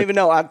even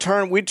know.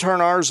 We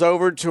turn ours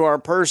over to our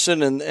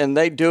person, and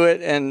they do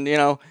it, and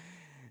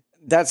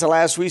that's the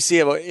last we see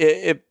of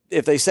it.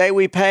 If they say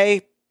we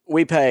pay,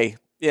 we pay.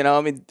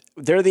 I mean,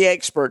 they're the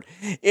expert.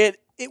 It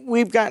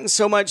we've gotten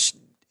so much.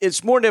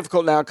 It's more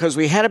difficult now because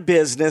we had a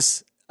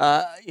business,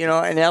 an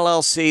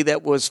LLC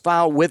that was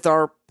filed with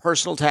our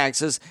personal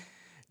taxes.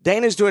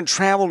 Dana's doing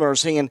travel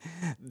nursing, and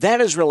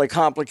that is really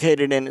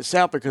complicated in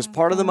itself because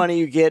part of the money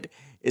you get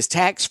is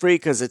tax-free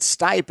because it's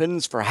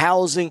stipends for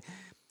housing.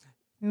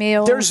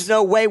 Meals. There's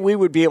no way we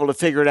would be able to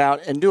figure it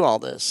out and do all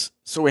this.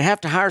 So we have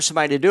to hire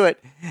somebody to do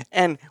it.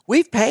 And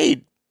we've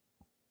paid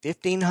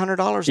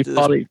 $1,500 to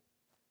this.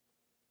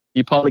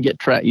 You probably get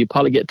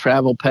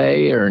travel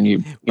pay, or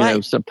you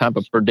know, some type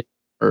of per day,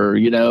 or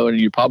and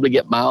you probably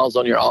get miles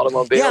on your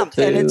automobile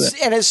too.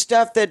 And it's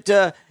stuff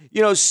that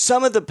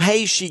some of the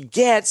pay she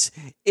gets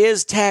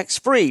is tax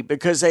free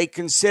because they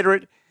consider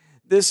it.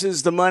 This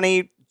is the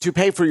money to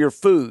pay for your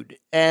food,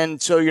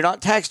 and so you're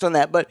not taxed on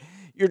that. But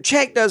your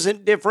check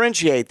doesn't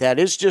differentiate that.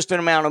 It's just an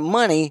amount of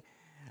money.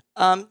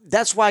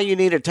 That's why you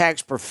need a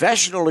tax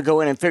professional to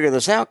go in and figure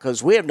this out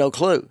because we have no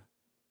clue.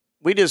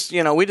 We just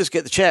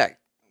get the check.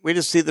 We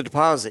just see the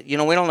deposit. We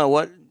don't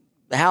know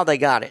how they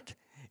got it.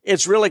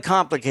 It's really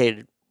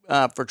complicated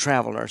for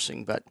travel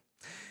nursing, but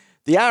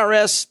the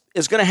IRS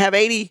is going to have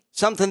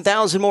 80-something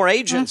thousand more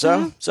agents,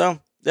 so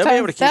they'll be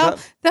able to keep up.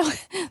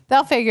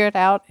 They'll figure it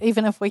out,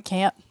 even if we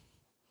can't.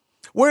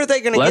 Where are they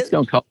going to get?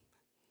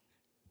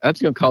 That's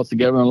going to cost the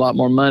government a lot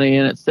more money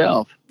in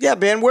itself. Yeah,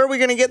 Ben, where are we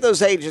going to get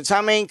those agents?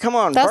 I mean, come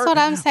on. That's what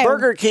I'm saying.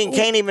 Burger King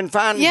can't even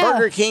find,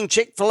 Burger King,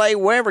 Chick-fil-A,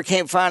 wherever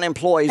can't find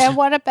employees. And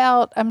what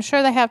about, I'm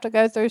sure they have to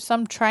go through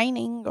some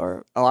training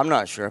or. Oh, I'm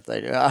not sure if they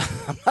do.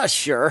 I'm not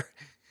sure.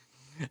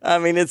 I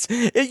mean, and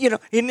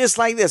it's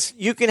like this.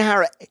 You can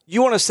hire,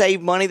 you want to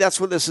save money. That's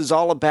what this is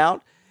all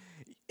about.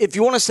 If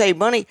you want to save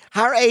money,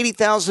 hire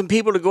 80,000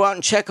 people to go out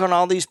and check on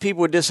all these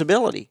people with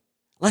disability.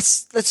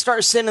 Let's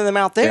start sending them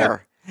out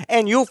there. Yeah.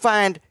 And you'll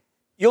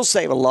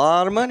save a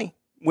lot of money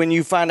when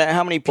you find out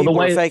how many people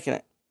are faking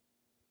it.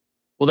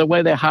 Well, the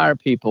way they hire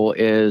people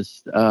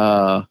is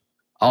all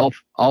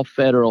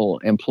federal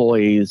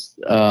employees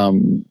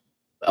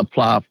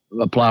apply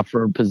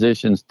for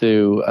positions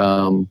through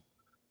a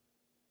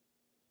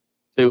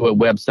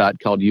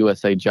website called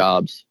USA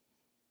Jobs.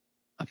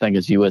 I think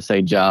it's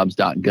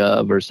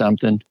usajobs.gov or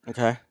something.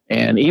 Okay.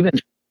 And even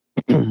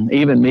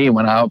me,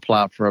 when I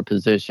apply for a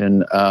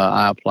position,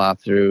 I apply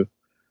through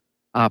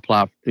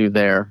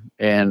there,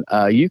 and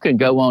you can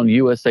go on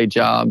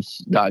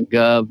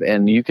usajobs.gov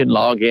and you can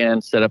log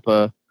in, set up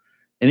and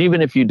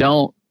even if you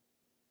don't,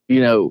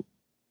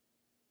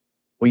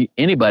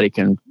 anybody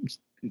can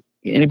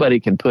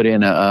put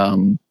in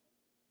an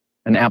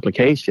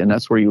application.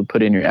 That's where you would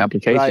put in your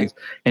applications, right.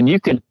 And you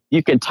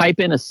can type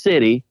in a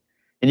city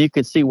and you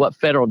can see what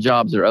federal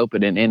jobs are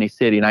open in any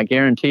city. And I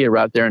guarantee you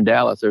right there in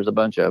Dallas, there's a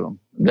bunch of them.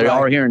 They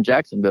are here in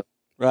Jacksonville.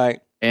 Right.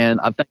 And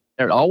I think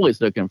they're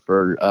always looking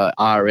for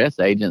IRS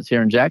agents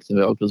here in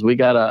Jacksonville because we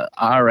got an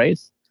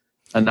IRS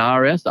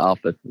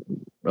office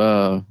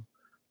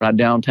right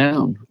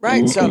downtown.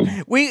 Right. So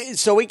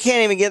we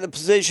can't even get the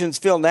positions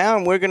filled now,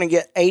 and we're going to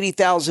get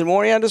 80,000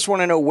 more. I just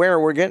want to know where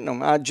we're getting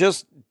them. I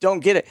just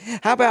don't get it.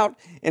 How about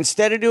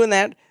instead of doing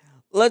that,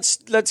 let's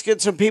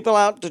get some people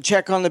out to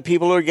check on the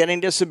people who are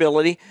getting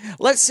disability.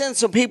 Let's send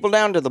some people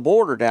down to the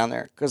border down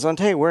there because I'll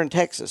tell you, we're in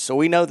Texas, so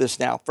we know this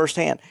now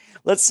firsthand.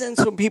 Let's send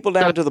some people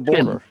down to the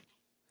border.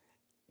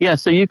 Yeah,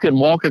 so you can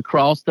walk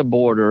across the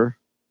border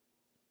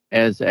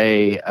as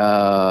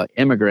a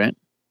immigrant,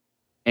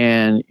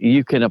 and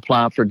you can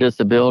apply for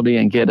disability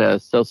and get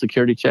a Social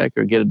Security check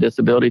or get a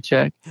disability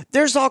check.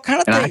 There's all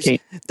kind of things.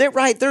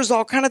 There's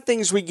all kind of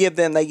things we give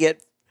them. They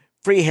get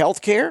free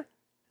health care.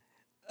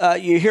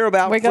 You hear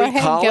about free college. We go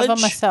ahead and give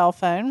them a cell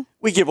phone.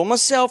 We give them a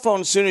cell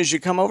phone as soon as you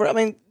come over. I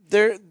mean,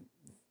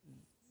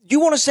 you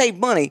want to save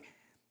money,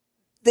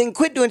 then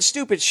quit doing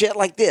stupid shit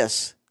like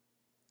this.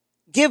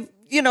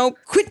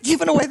 Quit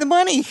giving away the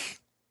money.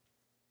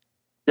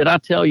 Did I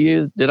tell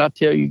you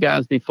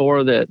guys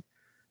before that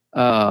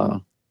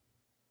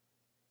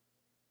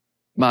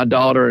my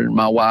daughter and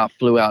my wife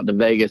flew out to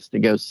Vegas to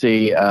go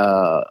see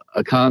a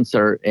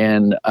concert,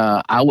 and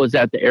I was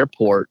at the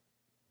airport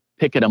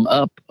picking them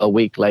up a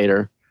week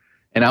later,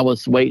 and I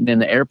was waiting in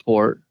the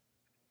airport,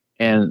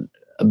 and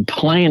a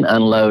plane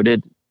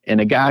unloaded, and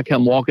a guy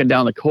come walking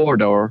down the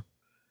corridor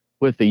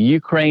with the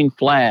Ukraine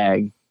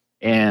flag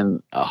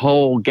and a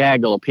whole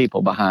gaggle of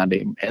people behind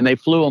him, and they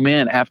flew him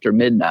in after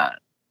midnight.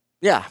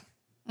 Yeah,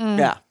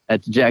 yeah,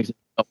 at the Jackson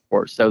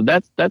Airport. So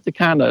that's the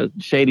kind of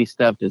shady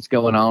stuff that's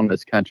going on in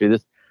this country.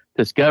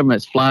 This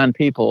government's flying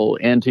people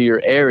into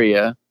your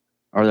area,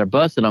 or they're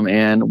busting them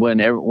in when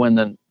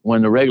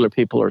the regular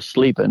people are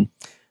sleeping,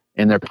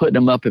 and they're putting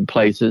them up in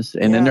places,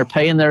 and then they're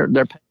paying their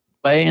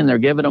pay, and they're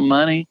giving them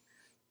money,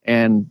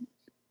 and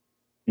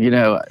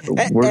we're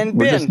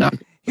just not.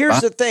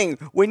 Here's the thing.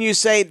 When you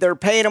say they're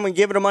paying them and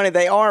giving them money,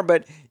 they are.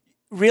 But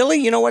really,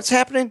 you know what's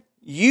happening?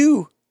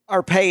 You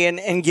are paying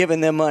and giving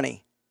them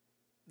money.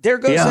 There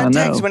goes that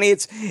tax money.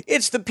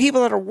 It's the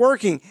people that are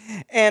working.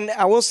 And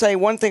I will say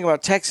one thing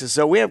about Texas.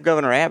 So we have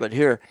Governor Abbott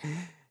here.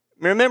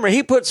 Remember,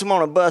 he puts them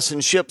on a bus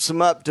and ships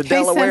them up to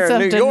Delaware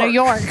and New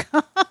York.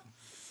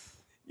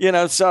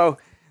 So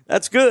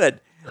that's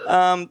good.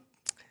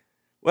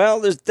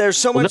 Well, there's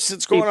so much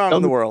that's going on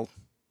in the world.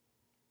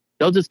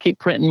 They'll just keep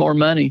printing more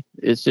money.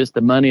 It's just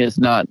the money is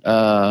not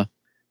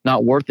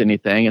worth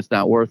anything. It's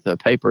not worth the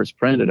paper it's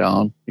printed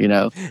on.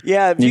 Yeah.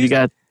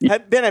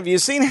 Ben, have you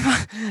seen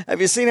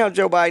how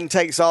Joe Biden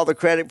takes all the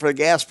credit for the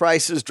gas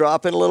prices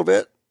dropping a little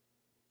bit?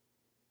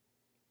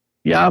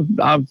 Yeah,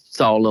 I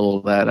saw a little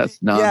of that.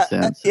 That's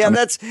nonsense. Yeah,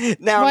 that's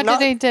now. What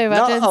did he do?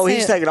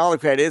 He's taking all the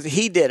credit.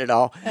 He did it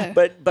all. Oh.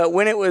 But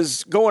when it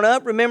was going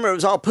up, remember, it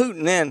was all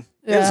Putin then.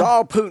 Yeah. It was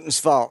all Putin's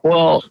fault.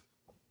 Well,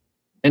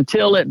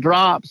 until it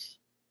drops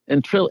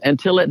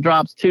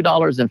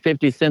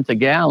 $2.50 a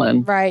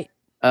gallon, right?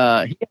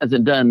 He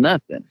hasn't done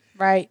nothing,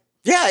 right?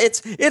 Yeah,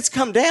 it's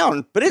come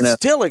down, but it's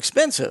still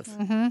expensive.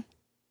 Mm-hmm.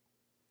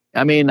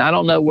 I mean, I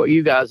don't know what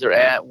you guys are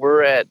at.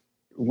 We're at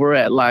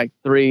like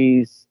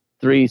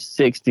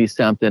 360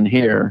 something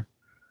here,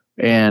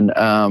 and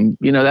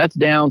that's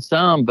down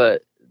some,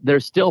 but they're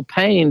still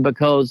paying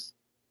because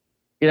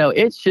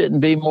it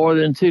shouldn't be more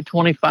than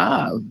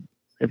 225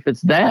 if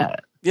it's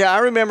that. Yeah, I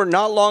remember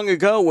not long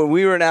ago when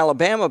we were in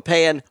Alabama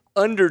paying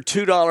under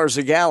 $2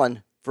 a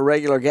gallon for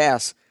regular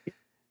gas.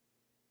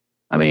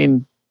 I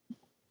mean,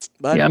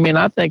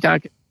 I think I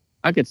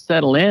could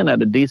settle in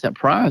at a decent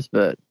price,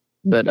 but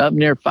up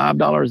near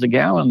 $5 a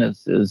gallon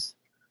is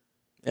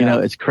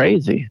it's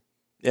crazy.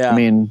 Yeah, I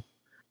mean,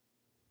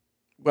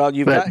 well,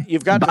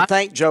 you've got to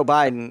thank Joe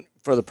Biden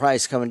for the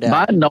price coming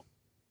down.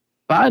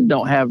 Biden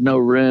don't have no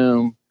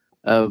room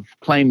of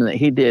claiming that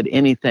he did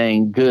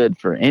anything good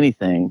for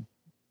anything.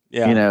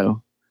 Yeah,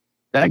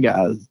 that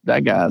guy's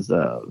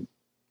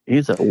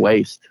he's a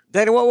waste.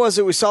 Dana, what was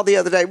it we saw the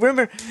other day?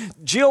 Remember,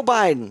 Jill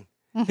Biden.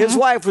 Mm-hmm. His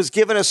wife was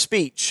giving a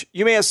speech.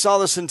 You may have saw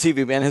this on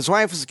TV, man. His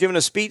wife was giving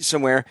a speech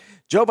somewhere.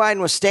 Joe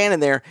Biden was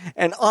standing there,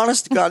 and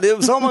honest to God, it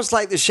was almost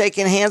like the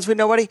shaking hands with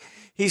nobody.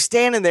 He's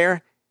standing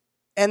there,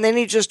 and then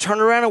he just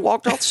turned around and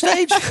walked off the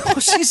stage.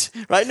 She's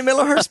right in the middle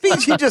of her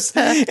speech. And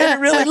it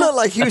really looked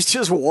like he was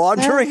just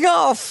wandering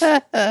off.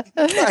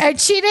 And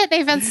she didn't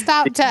even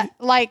stop to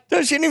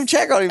No, she didn't even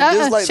check on him.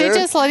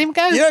 Just let him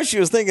go. She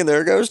was thinking,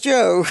 there goes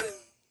Joe.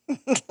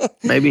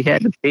 Maybe he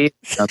had to pee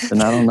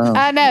something. I don't know.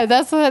 I know.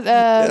 That's what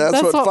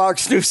that's what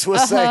Fox News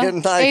was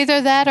saying. Either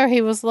that or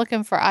he was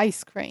looking for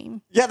ice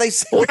cream. Yeah, they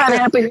said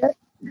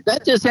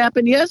that just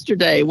happened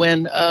yesterday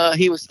when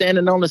he was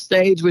standing on the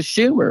stage with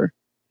Schumer,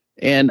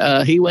 and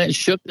he went and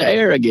shook the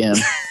air again.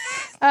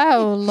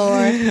 Oh,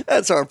 Lord.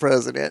 That's our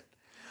president.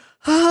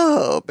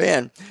 Oh,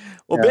 Ben.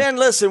 Well, yeah. Ben,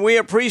 listen, we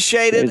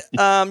appreciate it.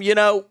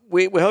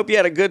 We hope you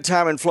had a good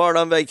time in Florida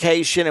on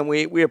vacation, and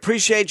we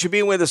appreciate you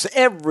being with us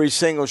every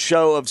single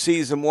show of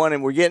season 1,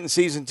 and we're getting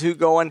season 2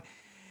 going.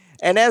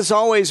 And as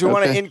always, we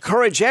want to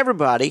encourage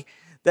everybody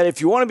that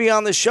if you want to be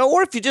on the show,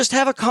 or if you just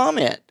have a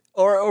comment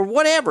or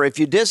whatever, if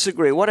you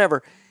disagree,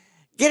 whatever,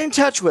 get in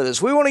touch with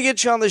us. We want to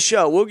get you on the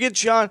show. We'll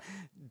get you on.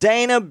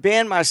 Dana,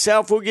 Ben,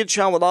 myself, we'll get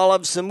you on with all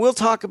of us, and we'll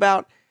talk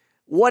about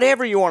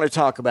whatever you want to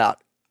talk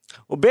about.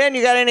 Well, Ben,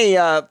 you got any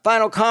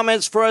final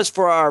comments for us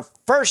for our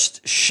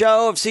first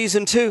show of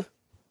season 2?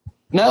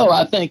 No,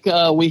 I think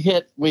we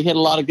hit a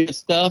lot of good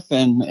stuff,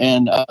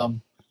 and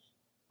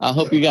I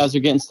hope you guys are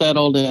getting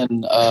settled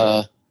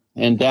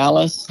in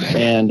Dallas,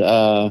 and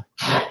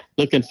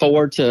looking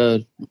forward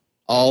to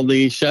all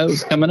these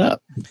shows coming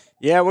up.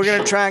 Yeah, we're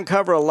going to try and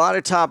cover a lot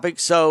of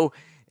topics. So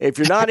if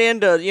you're not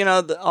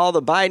into all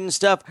the Biden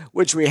stuff,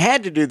 which we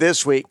had to do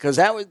this week because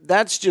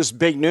that's just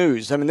big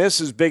news. I mean, this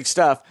is big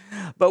stuff.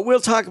 But we'll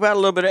talk about a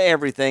little bit of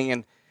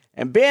everything.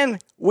 And Ben,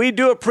 we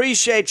do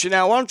appreciate you.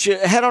 Now, why don't you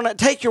head on,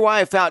 take your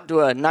wife out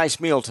to a nice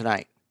meal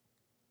tonight?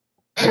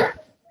 Yeah,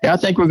 I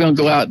think we're going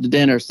to go out to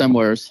dinner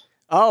somewheres.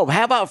 Oh,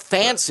 how about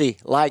fancy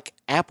like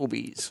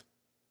Applebee's?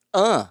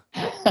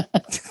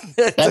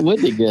 That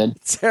would be good.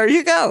 There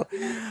you go.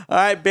 All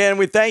right, Ben,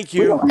 we thank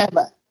you.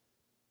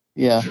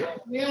 Yeah.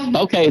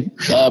 Okay.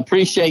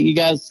 Appreciate you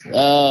guys.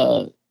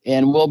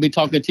 And we'll be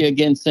talking to you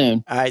again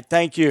soon. All right.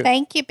 Thank you.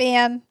 Thank you,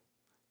 Ben.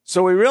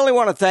 So we really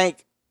want to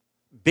thank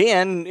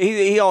Ben.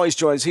 He always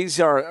joins. He's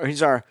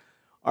our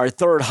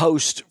third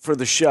host for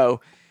the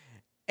show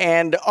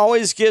and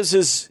always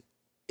gives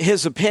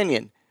his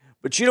opinion.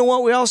 But you know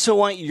what? We also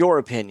want your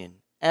opinion.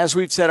 As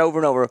we've said over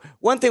and over.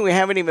 One thing we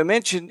haven't even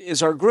mentioned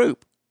is our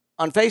group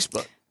on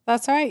Facebook.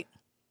 That's right.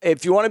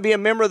 If you want to be a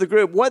member of the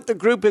group, what the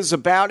group is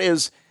about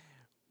is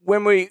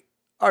when we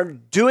are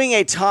doing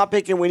a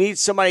topic and we need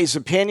somebody's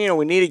opinion or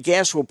we need a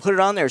guest, we'll put it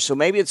on there. So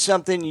maybe it's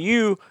something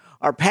you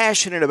are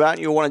passionate about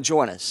and you want to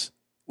join us.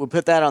 We'll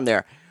put that on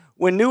there.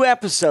 When new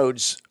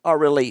episodes are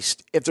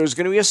released, if there's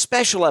going to be a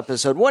special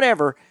episode,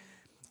 whatever,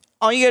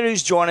 all you got to do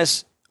is join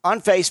us on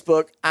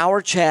Facebook,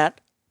 our chat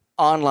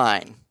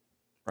online.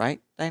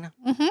 Right, Dana?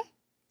 Mm-hmm.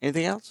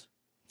 Anything else?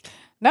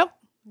 Nope.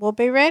 We'll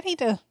be ready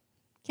to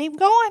keep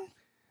going.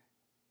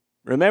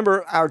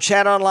 Remember, our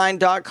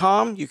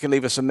chatonline.com. You can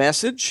leave us a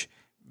message.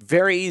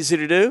 Very easy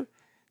to do.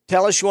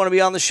 Tell us you want to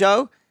be on the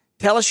show.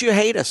 Tell us you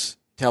hate us.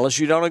 Tell us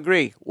you don't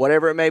agree.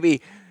 Whatever it may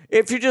be.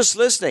 If you're just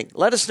listening,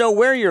 let us know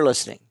where you're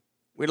listening.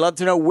 We'd love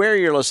to know where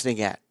you're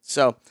listening at.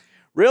 So,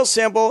 real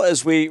simple,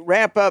 as we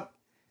wrap up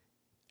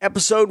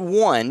episode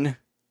 1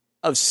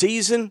 of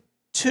Season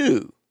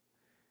 2.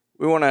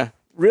 We want to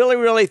really,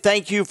 really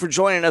thank you for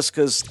joining us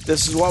because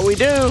this is what we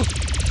do.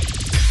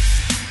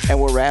 And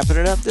we're wrapping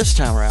it up this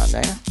time around,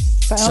 Dana.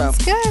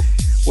 Sounds good.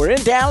 We're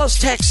in Dallas,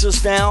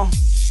 Texas now.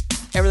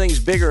 Everything's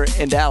bigger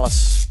in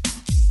Dallas.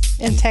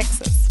 In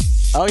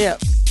Texas. Oh, yeah.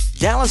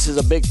 Dallas is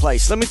a big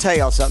place. Let me tell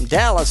y'all something.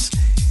 Dallas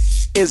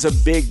is a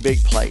big, big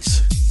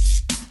place.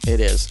 It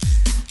is.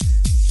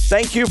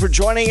 Thank you for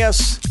joining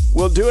us.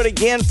 We'll do it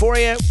again for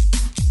you.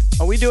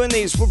 Are we doing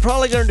these? We're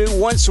probably going to do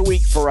once a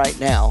week for right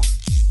now.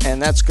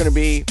 And that's going to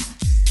be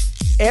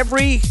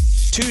every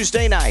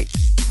Tuesday night.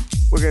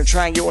 We're going to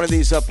try and get one of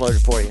these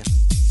uploaded for you.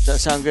 Does that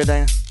sound good,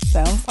 Dana?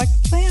 Sounds like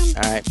a plan.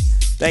 All right.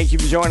 Thank you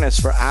for joining us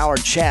for our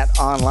chat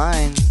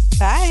online.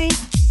 Bye.